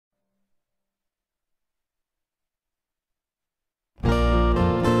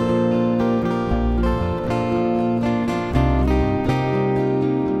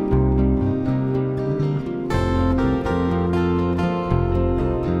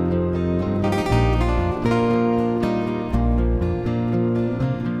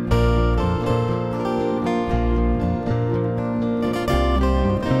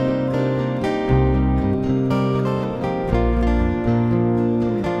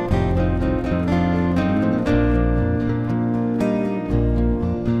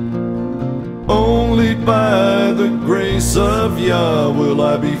the grace of YAH will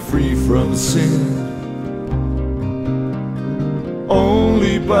I be free from sin.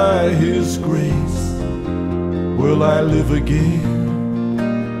 Only by His grace will I live again.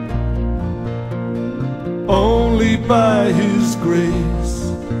 Only by His grace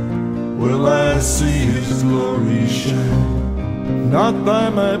will I see His glory shine. Not by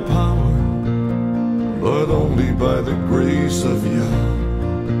my power, but only by the grace of YAH.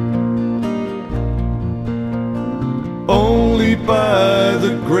 Only by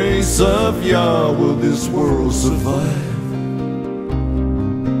the grace of YAH will this world survive.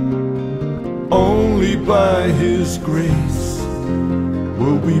 Only by His grace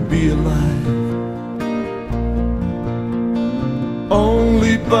will we be alive.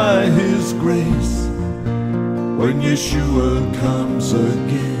 Only by His grace when Yeshua comes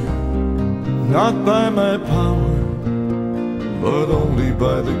again. Not by my power, but only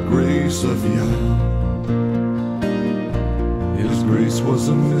by the grace of YAH. His grace was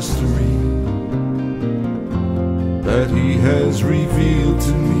a mystery that He has revealed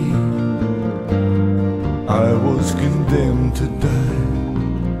to me. I was condemned to die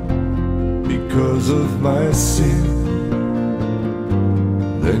because of my sin.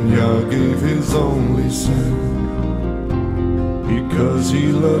 Then YAH gave His only Son because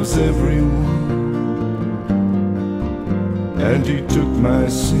He loves everyone. And He took my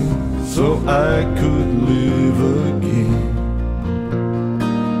sin so I could live again.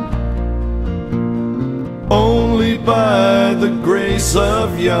 Only by the grace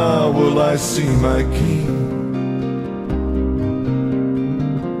of YAH will I see my King.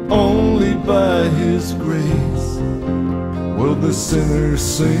 Only by His grace will the sinner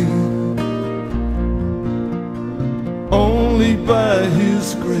sing. Only by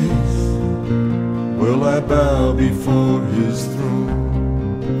His grace will I bow before His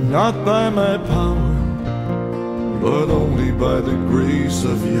throne. Not by my power, but only by the grace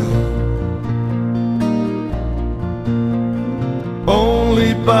of YAH.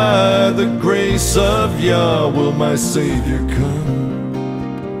 Only by the grace of YAH will my Savior come.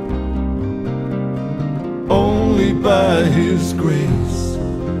 Only by His grace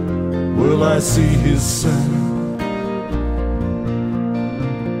will I see His Son.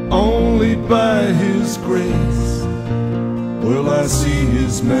 Only by His grace will I see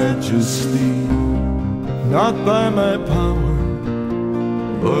His majesty. Not by my power,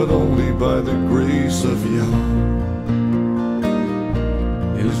 but only by the grace of YAH.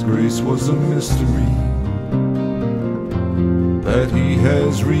 His grace was a mystery that He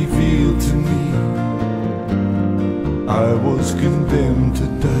has revealed to me. I was condemned to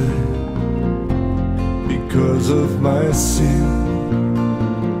die because of my sin.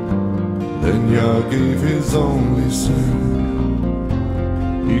 Then YAH gave His only Son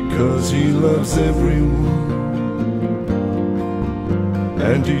because He loves everyone.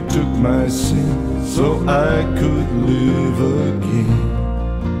 And He took my sin so I could live again.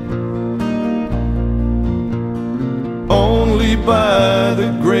 Only by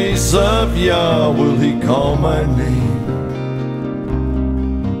the grace of YAH will He call my name.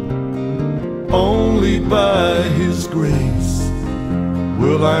 Only by His grace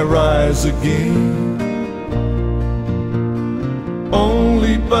will I rise again.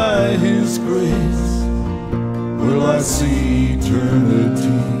 Only by His grace will I see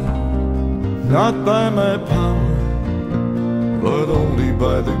eternity. Not by my power, but only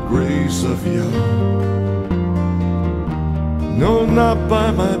by the grace of YAH. No, not by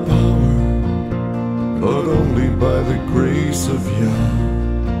my power, but only by the grace of YAH.